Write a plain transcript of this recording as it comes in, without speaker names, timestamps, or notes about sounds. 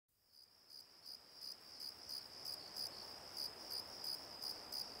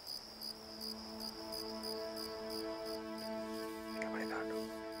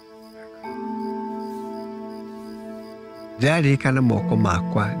Ndĩraririkana moko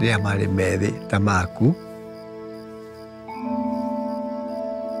makwa rĩrĩa marĩ methĩ ta maku.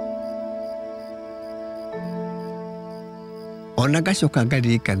 Ona ngacoka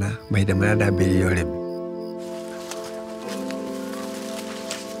ngaririkana mahinda marĩa ndambĩrĩirie ũrĩmi.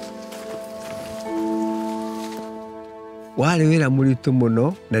 Warĩ wĩra mũritũ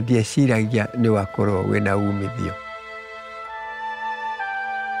mũno na ndieciragia nĩ wakorwo wĩna umithio.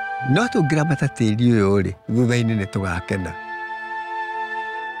 No tũngĩramata tĩri ũyũ-rĩ, thutha-inĩ nĩ tũgakena.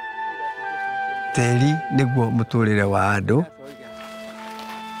 Tĩri nĩguo mũtũrĩre wa andũ.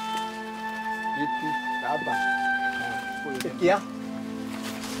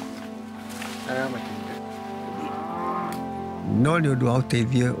 No nĩ ũndũ wa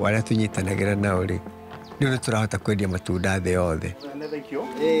ũteithio wa arĩa tũnyitanagĩra nao-rĩ, rĩu nĩ tũrahota kwendia matunda thĩ yothe.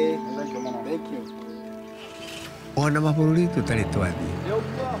 Ona mabũrũri tũtarĩ twathiĩ.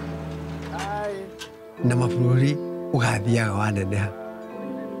 Na mabũrũri ũgathiaga waneneha.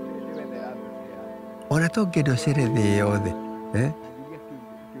 Ona tũngĩenda ũcere thĩ yothe.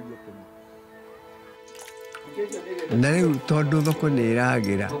 Na rĩu tondũ thoko nĩ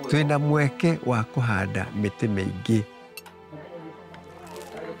ĩragĩra, twĩna mweke wa kũhanda mĩtĩ mĩingĩ.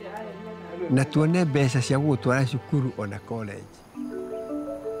 Na tuone mbeca cia gũtwara cukuru ona college.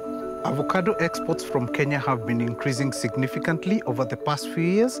 Avocado exports from Kenya have been increasing significantly over the past few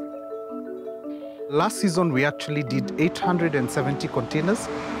years. Last season, we actually did 870 containers,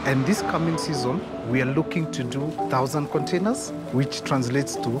 and this coming season, we are looking to do 1,000 containers, which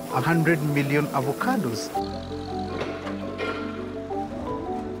translates to 100 million avocados.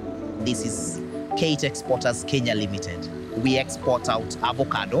 This is Kate Exporters Kenya Limited. We export out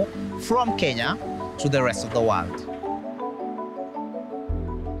avocado from Kenya to the rest of the world.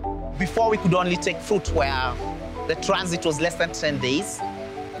 Before, we could only take fruit where the transit was less than 10 days.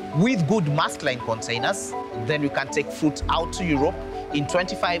 With good Maersk Line containers, then we can take fruit out to Europe in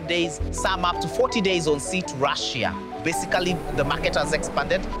 25 days, some up to 40 days on sea to Russia. Basically, the market has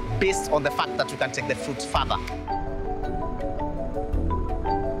expanded based on the fact that we can take the fruit further.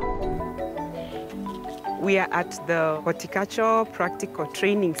 We are at the Horticultural Practical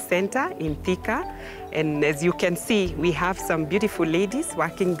Training Center in Thika. And as you can see, we have some beautiful ladies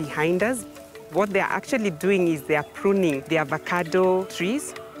working behind us. What they're actually doing is they are pruning the avocado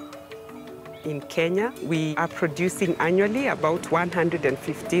trees. In Kenya, we are producing annually about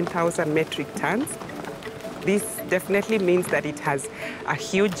 115,000 metric tons. This definitely means that it has a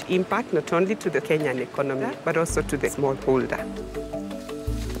huge impact, not only to the Kenyan economy, but also to the smallholder.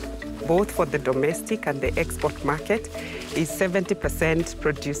 Both for the domestic and the export market, is 70%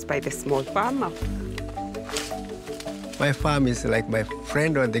 produced by the small farmer. My farm is like my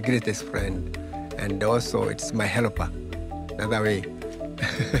friend or the greatest friend, and also it's my helper, another way.